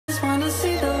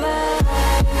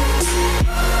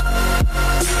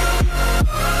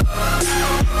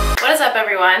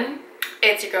everyone,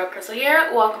 it's your girl Crystal here.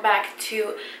 Welcome back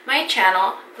to my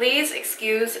channel. Please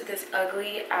excuse this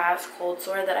ugly ass cold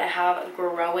sore that I have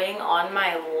growing on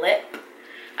my lip.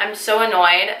 I'm so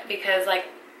annoyed because like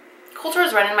cold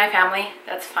sores run in my family,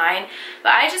 that's fine, but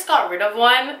I just got rid of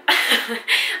one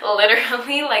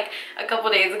literally like a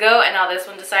couple days ago, and now this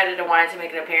one decided it wanted to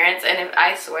make an appearance. And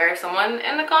I swear if someone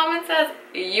in the comments says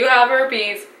you have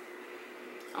herpes,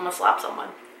 I'm gonna slap someone.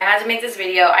 I had to make this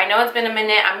video. I know it's been a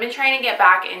minute. I've been trying to get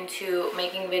back into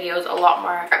making videos a lot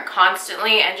more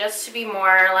constantly and just to be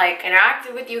more like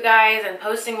interactive with you guys and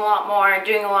posting a lot more and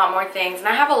doing a lot more things. And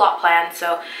I have a lot planned,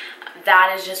 so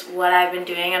that is just what I've been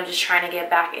doing. I'm just trying to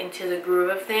get back into the groove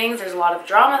of things. There's a lot of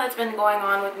drama that's been going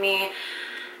on with me.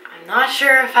 I'm not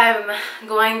sure if I'm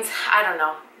going to, I don't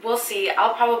know. We'll see.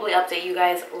 I'll probably update you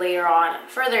guys later on,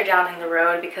 further down in the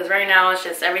road, because right now it's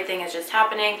just, everything is just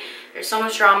happening. There's so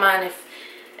much drama, and if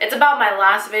it's about my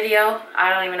last video,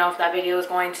 I don't even know if that video is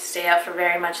going to stay up for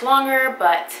very much longer,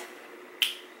 but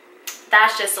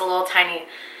that's just a little tiny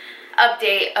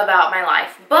update about my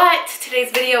life. But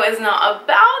today's video is not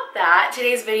about that.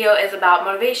 Today's video is about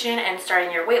motivation and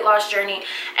starting your weight loss journey.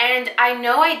 And I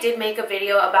know I did make a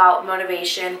video about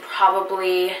motivation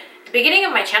probably the beginning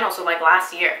of my channel, so like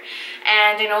last year.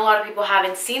 And I know a lot of people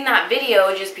haven't seen that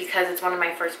video just because it's one of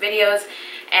my first videos,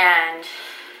 and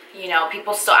you know,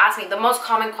 people still ask me. The most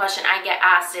common question I get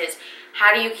asked is,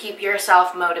 how do you keep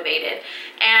yourself motivated?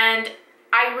 And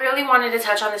I really wanted to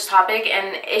touch on this topic,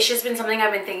 and it's just been something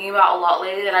I've been thinking about a lot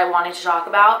lately that I wanted to talk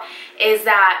about, is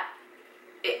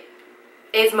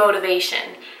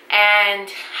motivation and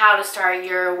how to start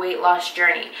your weight loss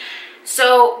journey.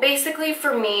 So basically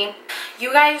for me,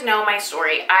 you guys know my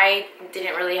story. I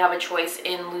didn't really have a choice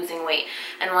in losing weight,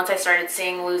 and once I started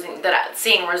seeing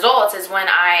results is when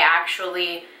I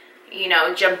actually, you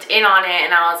know, jumped in on it,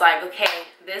 and I was like, okay,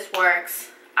 this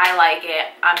works, I like it,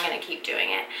 I'm gonna keep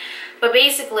doing it. But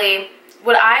basically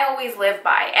what I always live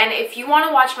by, and if you want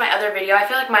to watch my other video, I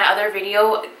feel like my other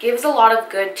video gives a lot of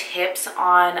good tips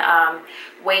on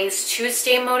ways to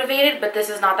stay motivated, but this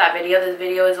is not that video. This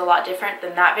video is a lot different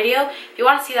than that video. If you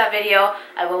want to see that video,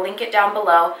 I will link it down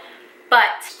below.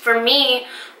 But for me,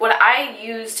 what I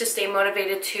use to stay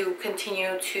motivated to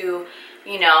continue to,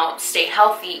 you know, stay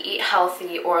healthy, eat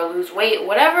healthy, or lose weight,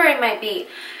 whatever it might be,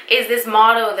 is this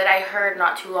motto that I heard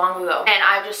not too long ago. And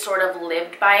I've just sort of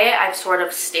lived by it. I've sort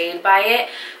of stayed by it,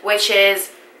 which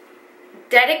is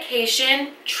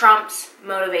dedication trumps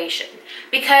motivation.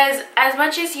 Because as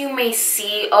much as you may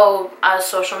see, oh, a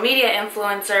social media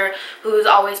influencer who's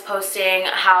always posting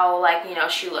how, like, you know,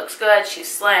 she looks good, she's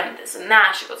slim, this and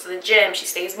that, she goes to the gym, she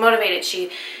stays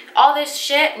motivated, all this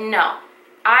shit, no.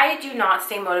 I do not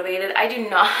stay motivated. I do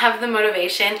not have the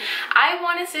motivation. I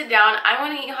want to sit down, I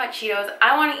want to eat hot Cheetos,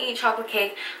 I want to eat chocolate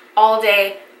cake all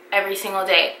day, every single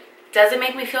day. Does it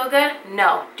make me feel good?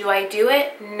 No. Do I do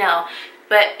it? No.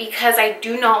 But because I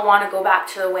do not want to go back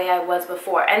to the way I was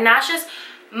before. And that's just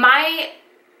my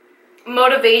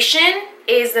motivation,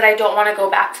 is that I don't want to go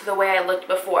back to the way I looked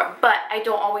before. But I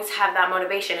don't always have that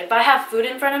motivation. If I have food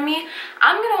in front of me,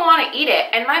 I'm going to want to eat it.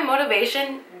 And my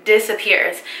motivation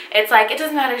disappears. It's like, it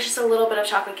doesn't matter, it's just a little bit of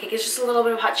chocolate cake, it's just a little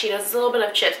bit of hot Cheetos, it's a little bit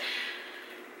of chips.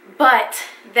 But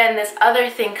then this other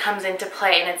thing comes into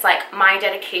play, and it's like my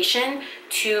dedication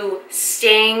to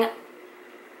staying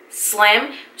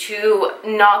slim, to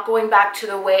not going back to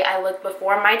the way I looked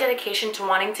before, my dedication to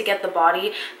wanting to get the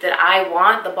body that I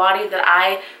want, the body that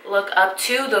I look up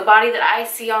to, the body that I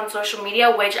see on social media,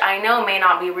 which I know may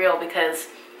not be real because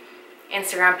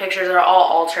Instagram pictures are all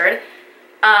altered.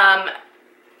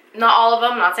 Not all of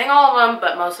them, I'm not saying all of them,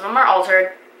 but most of them are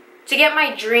altered. To get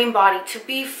my dream body, to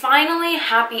be finally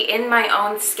happy in my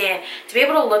own skin, to be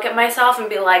able to look at myself and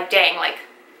be like, dang, like,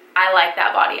 I like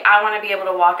that body. I want to be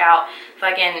able to walk out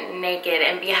fucking naked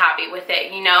and be happy with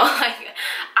it, you know? Like,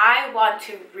 I want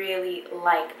to really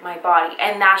like my body,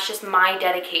 and that's just my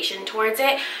dedication towards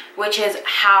it, which is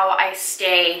how I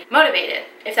stay motivated,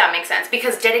 if that makes sense,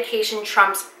 because dedication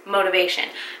trumps motivation.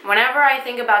 Whenever I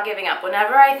think about giving up,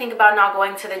 whenever I think about not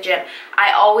going to the gym,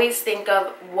 I always think of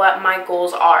what my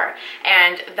goals are,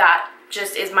 and that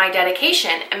just is my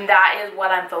dedication, and that is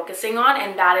what I'm focusing on,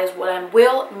 and that is what I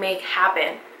will make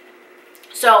happen.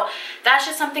 So that's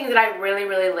just something that I really,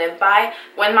 really live by.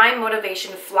 When my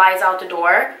motivation flies out the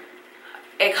door,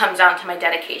 it comes down to my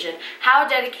dedication. How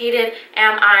dedicated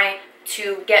am I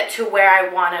to get to where I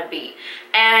want to be?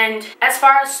 And as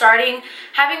far as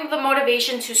having the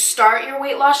motivation to start your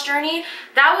weight loss journey,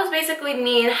 that was basically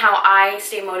me and how I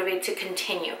stay motivated to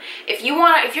continue. If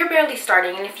you're barely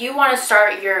starting, and if you want to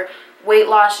start your weight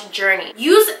loss journey,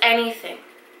 use anything.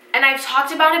 And I've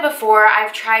talked about it before.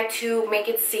 I've tried to make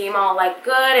it seem all like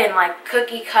good and like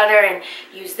cookie cutter and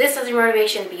use this as your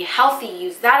motivation, be healthy,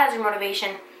 use that as your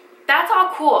motivation. That's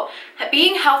all cool.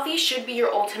 Being healthy should be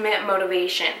your ultimate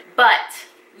motivation, but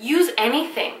use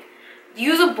anything.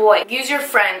 Use a boy, use your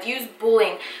friend, use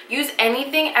bullying, use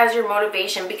anything as your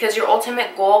motivation, because your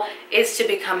ultimate goal is to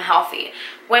become healthy.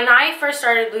 When I first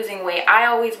started losing weight, I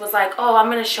always was like, oh, I'm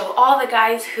gonna show all the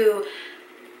guys who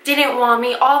didn't want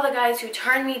me, all the guys who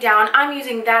turned me down. I'm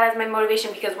using that as my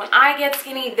motivation because when I get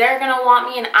skinny, they're gonna want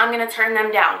me and I'm gonna turn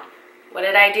them down. What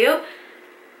did I do?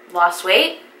 Lost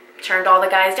weight, turned all the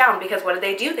guys down, because what did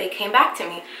they do? They came back to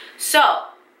me. So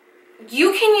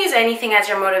you can use anything as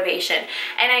your motivation.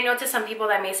 And I know to some people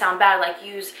that may sound bad, like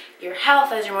use your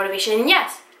health as your motivation. And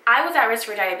yes, I was at risk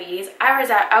for diabetes. I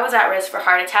was at risk for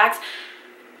heart attacks.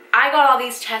 I got all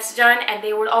these tests done and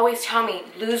they would always tell me,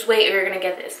 lose weight or you're gonna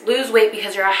get this. Lose weight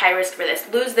because you're at high risk for this.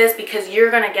 Lose this because you're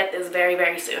gonna get this very,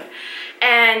 very soon.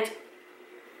 And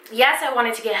yes, I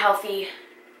wanted to get healthy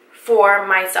for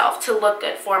myself, to look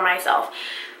good for myself.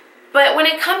 But when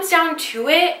it comes down to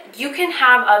it, you can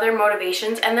have other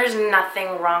motivations and there's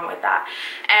nothing wrong with that.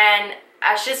 And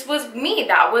that just was me.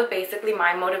 That was basically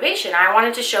my motivation. I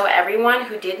wanted to show everyone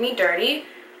who did me dirty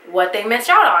what they missed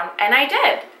out on, and I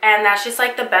did. And that's just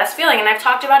like the best feeling. And I've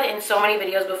talked about it in so many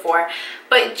videos before,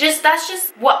 but that's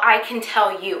just what I can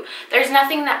tell you. There's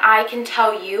nothing that I can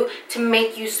tell you to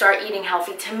make you start eating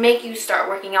healthy, to make you start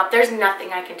working out. There's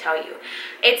nothing I can tell you.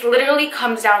 It literally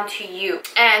comes down to you.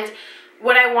 And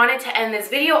what I wanted to end this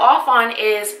video off on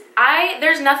is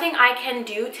there's nothing I can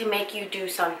do to make you do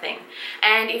something.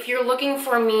 And if you're looking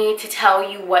for me to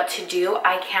tell you what to do,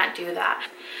 I can't do that.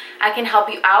 I can help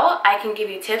you out. I can give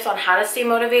you tips on how to stay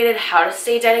motivated, how to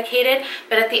stay dedicated.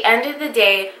 But at the end of the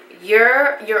day,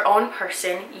 you're your own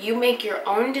person. You make your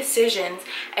own decisions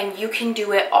and you can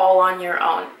do it all on your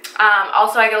own.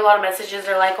 Also, I get a lot of messages.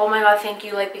 They're like, oh my God, thank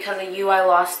you. Like, because of you, I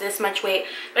lost this much weight.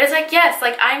 But it's like, yes,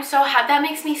 like I'm so happy. That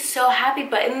makes me so happy.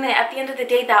 But at the end of the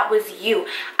day, that was you.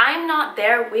 I'm not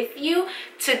there with you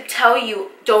to tell you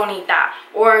don't eat that,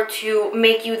 or to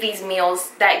make you these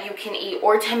meals that you can eat,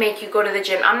 or to make you go to the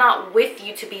gym. I'm not with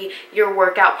you to be your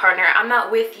workout partner. I'm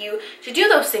not with you to do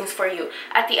those things for you.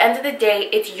 At the end of the day,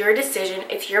 it's your decision,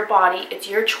 it's your body, it's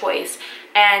your choice.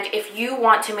 And if you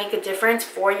want to make a difference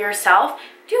for yourself,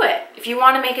 do it. If you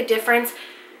want to make a difference,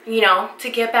 you know, to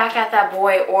get back at that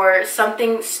boy or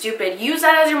something stupid, use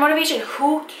that as your motivation.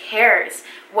 Who cares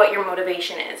what your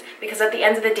motivation is? Because at the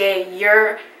end of the day,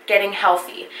 you're getting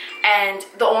healthy. And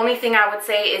the only thing I would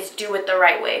say is do it the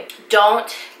right way.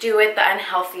 Don't do it the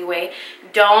unhealthy way.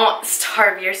 Don't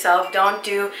starve yourself. Don't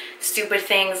do stupid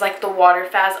things like the water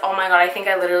fast. Oh my God, I think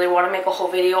I literally want to make a whole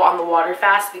video on the water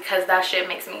fast because that shit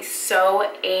makes me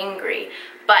so angry.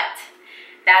 But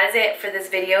that is it for this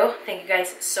video. Thank you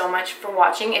guys so much for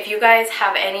watching. If you guys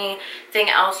have anything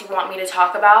else you want me to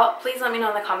talk about, please let me know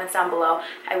in the comments down below.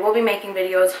 I will be making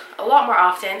videos a lot more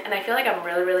often, and I feel like I'm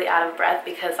really, really out of breath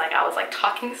because like I was like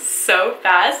talking so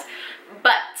fast.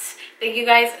 But thank you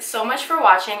guys so much for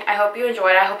watching. I hope you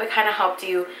enjoyed. I hope it kind of helped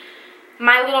you.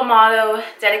 My little motto,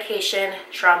 dedication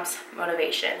trumps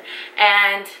motivation.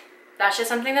 And that's just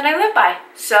something that I live by.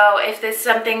 So if this is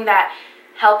something that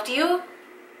helped you,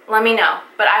 let me know.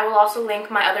 But I will also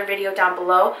link my other video down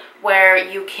below where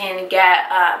you can get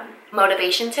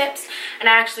motivation tips, and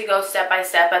I actually go step by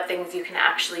step at things you can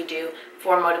actually do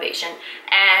for motivation.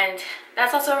 And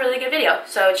that's also a really good video,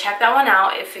 so check that one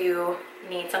out if you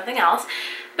need something else.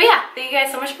 But yeah, thank you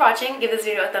guys so much for watching. Give this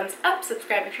video a thumbs up,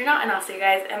 subscribe if you're not, and I'll see you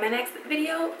guys in my next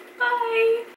video. Bye!